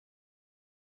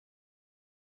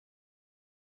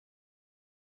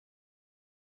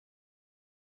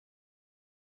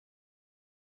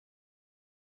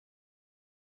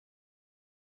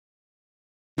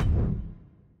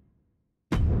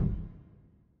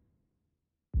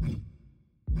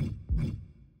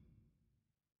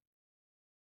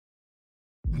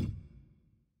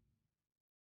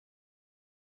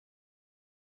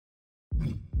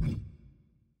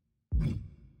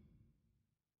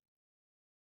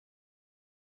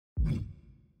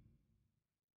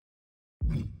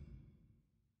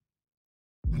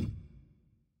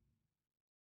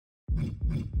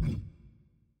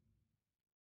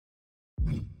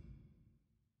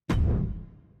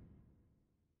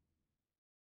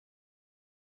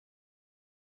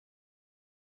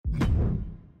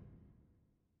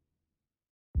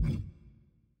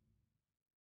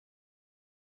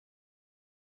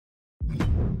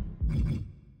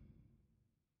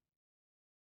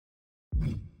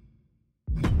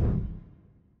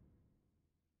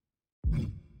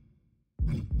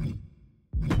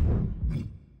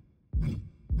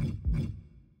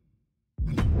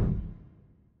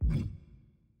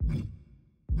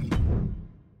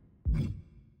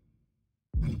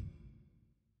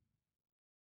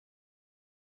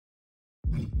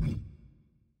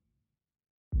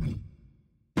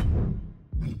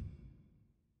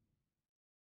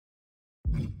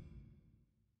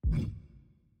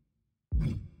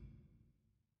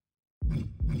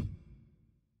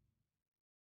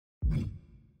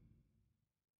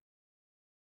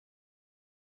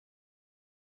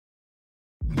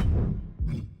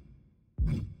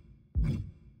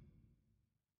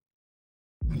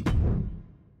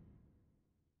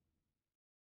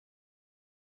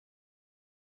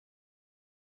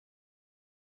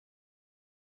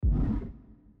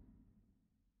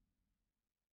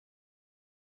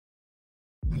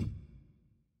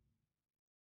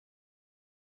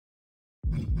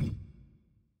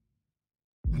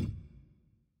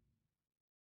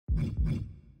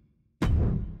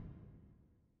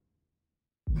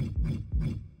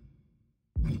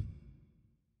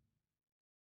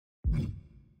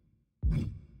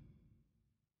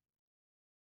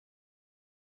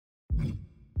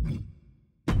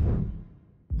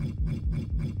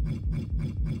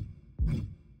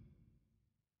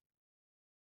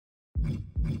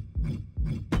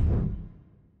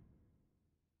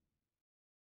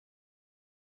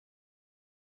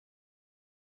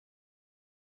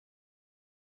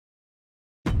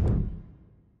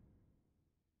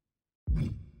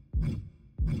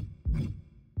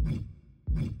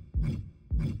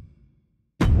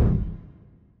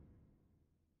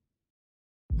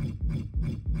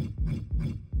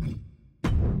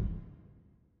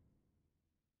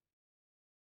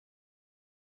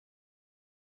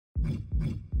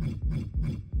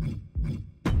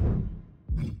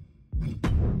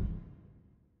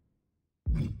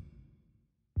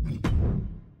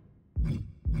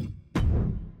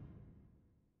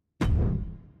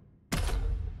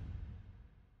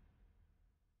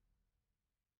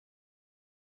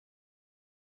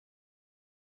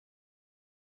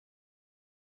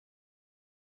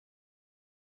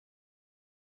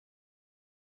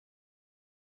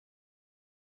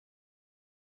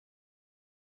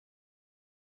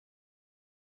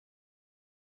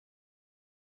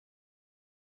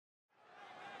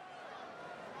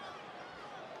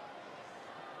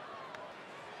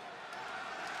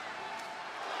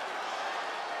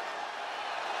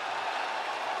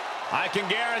I can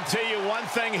guarantee you one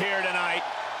thing here tonight.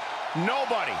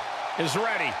 Nobody is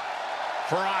ready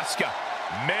for Asuka.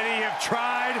 Many have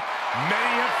tried,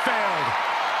 many have failed.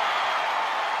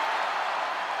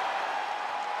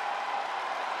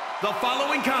 The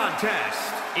following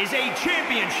contest is a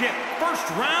championship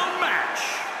first-round match.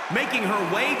 Making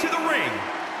her way to the ring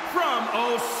from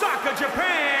Osaka,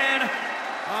 Japan,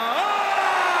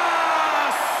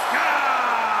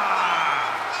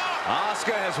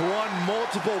 Asuka has won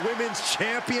multiple women's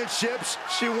championships.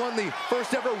 She won the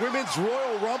first ever Women's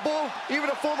Royal Rumble, even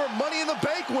a former Money in the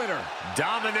Bank winner.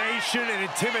 Domination and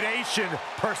intimidation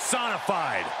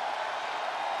personified.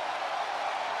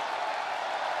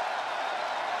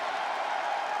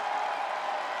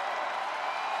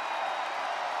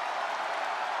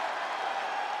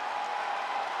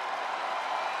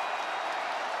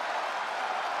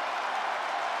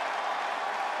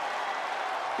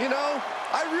 You know,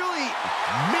 I really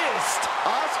missed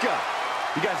Asuka.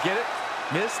 You guys get it?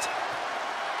 Missed?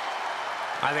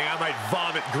 I think I might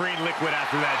vomit green liquid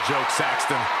after that joke,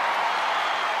 Saxton.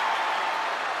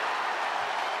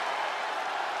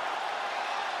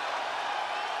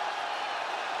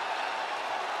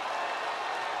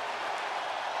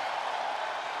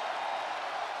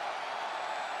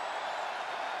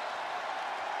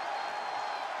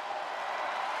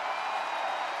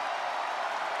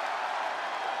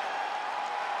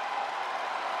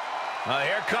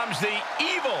 Here comes the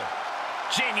evil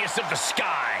genius of the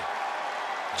sky.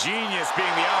 Genius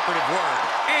being the operative word.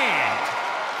 And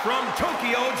from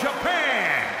Tokyo,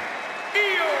 Japan,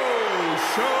 Io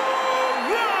Shirai.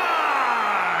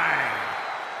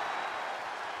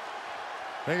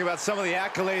 Think about some of the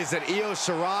accolades that Io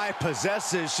Shirai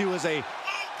possesses. She was a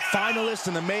finalist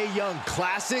in the Mae Young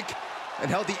Classic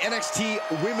and held the NXT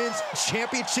Women's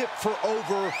Championship for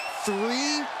over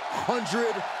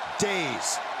 300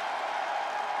 days.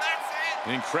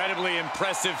 An incredibly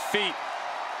impressive feat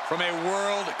from a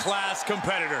world-class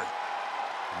competitor.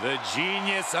 The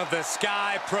genius of the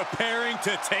sky preparing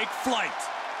to take flight.